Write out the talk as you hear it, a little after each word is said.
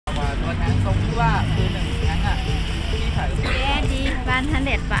ตรงที่ว่าคือหนึ่งครั้งอ่ะที่ถ่ายดี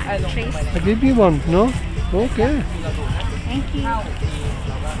100 บาท please I give you one, no? Okay. thank you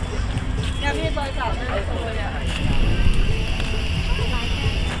เนี่ยพี่บริจาคได้เลยอ่ะ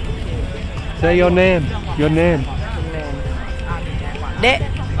Say your name. Your name. เดะ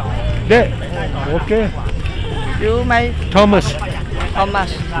De. Okay. you my Thomas. how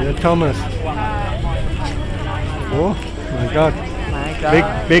much Yeah, Thomas. Oh my God. my god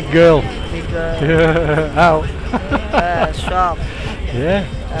Big girl. bigger Out. shop Yeah.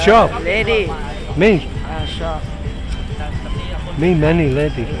 Shop. lady Me. shop Me many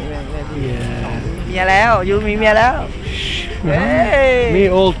lady. เมียแล้วยูมีเมียแล้ว Me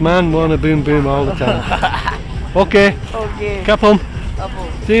old man wanna boom boom all the time. Okay. โอเค Cap on. ครับผม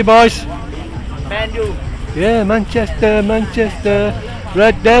See you boys. แมนยู Yeah, Manchester.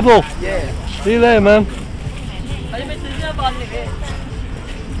 Red Devil. เย่ See you later, man. เราจะไปซื้อเสื้อบอลนี่พี่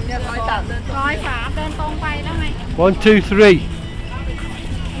เนี่ย103 103เดินตรงไปแล้วไหม 1, 2, 3.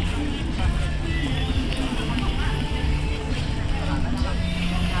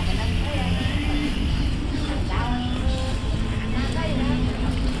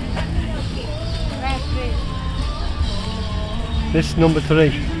 This number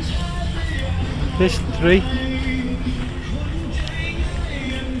 3. This 3.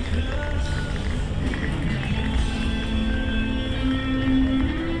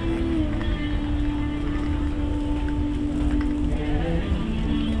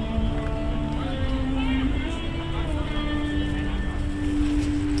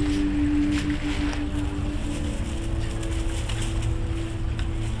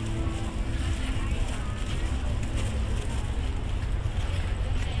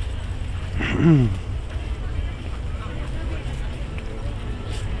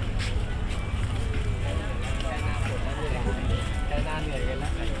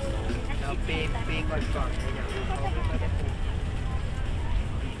ปีก่อนๆอย่างเขาไม่ได้ปลูก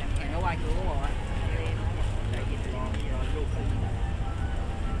แต่เมื่อวานเขาบอกว่าได้กินรอลูก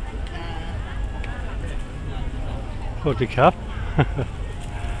Holy cap.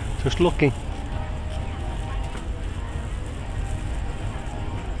 Just looking.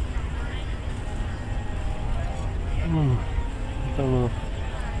 I don't know.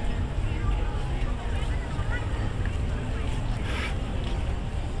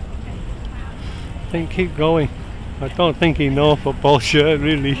 I think keep going. I don't think he knows football shirt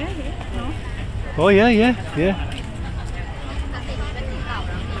really. Oh yeah.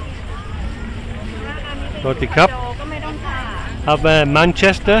 Holy cap. ก็ไม่ต้องผ่า Have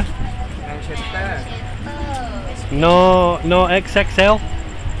Manchester. แมนเชสเตอร์ No XXL.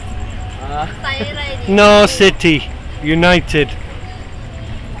 ไซส์อะไรดี No City United.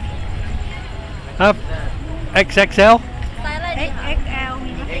 Have XXL. ไซส์อะไรดี XXL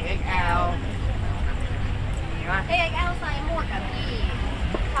มีไหม XXL มีป่ะ XXL ไซส์หมดอ่ะพี่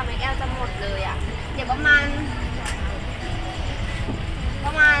ทำ XL จะหมดเลยอ่ะเดี๋ยวประมาณ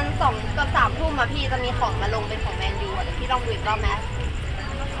2 กับ 3 ทุ่มอะพี่จะมีของมาลงเป็นของแมนยูอ่ะเดี๋ยวพี่ลองดูอีกรอบไหม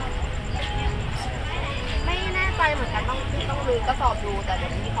ไม่แน่ใจเหมือนกันต้องดูก็สอบดูแต่เดี๋ย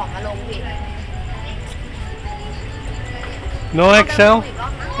วมีของมาลงพี่ No XL.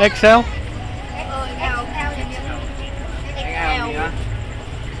 XL. XL อย่างเดียว XL มีป่ะ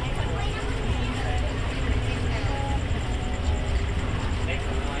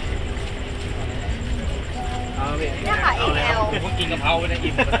เนี่ยค่ะ XL ผมกินกะเพราไปได้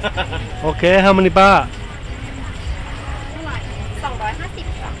อิ่ม Okay, how many baht?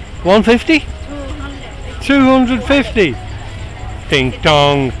 250 ค่ะ 150? 250? Ding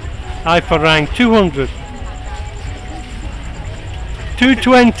dong. I farang 200.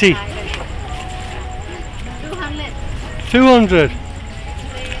 220. 200.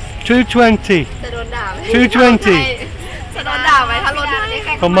 220. จะโดนด่าไหม 220. จะโดนด่าไหมถ้าลดใ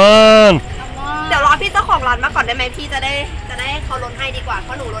ห้ Come on. เดี๋ยวรอพี่เจ้าของร้านมาก่อนได้ไหมพี่จะได้ให้เขาลดให้ดีกว่าเพ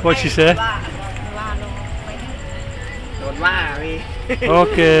ราะหนูลดให้ What she say? โดนว่าพี่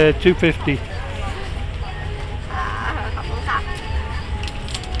Okay, 250. ขอบคุณค่ะ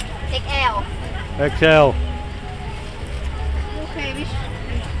XL XL. Okay which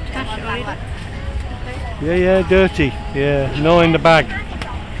Yeah, dirty. Yeah, no in the bag.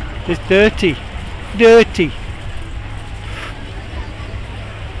 It's dirty. Dirty.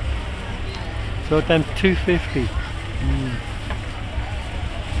 So then 250.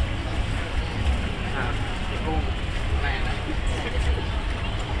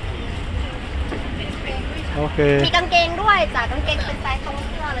 Okay. มีกางเกงด้วยจ้ะกางเกงเป็นไซส์ตรงเ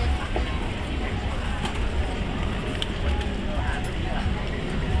สื้อเลยค่ะ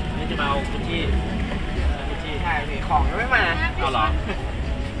นี่จะมาเอากุชชี่ใช่พี่ของยังไม่มาเอาเหรอ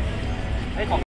ได้ของ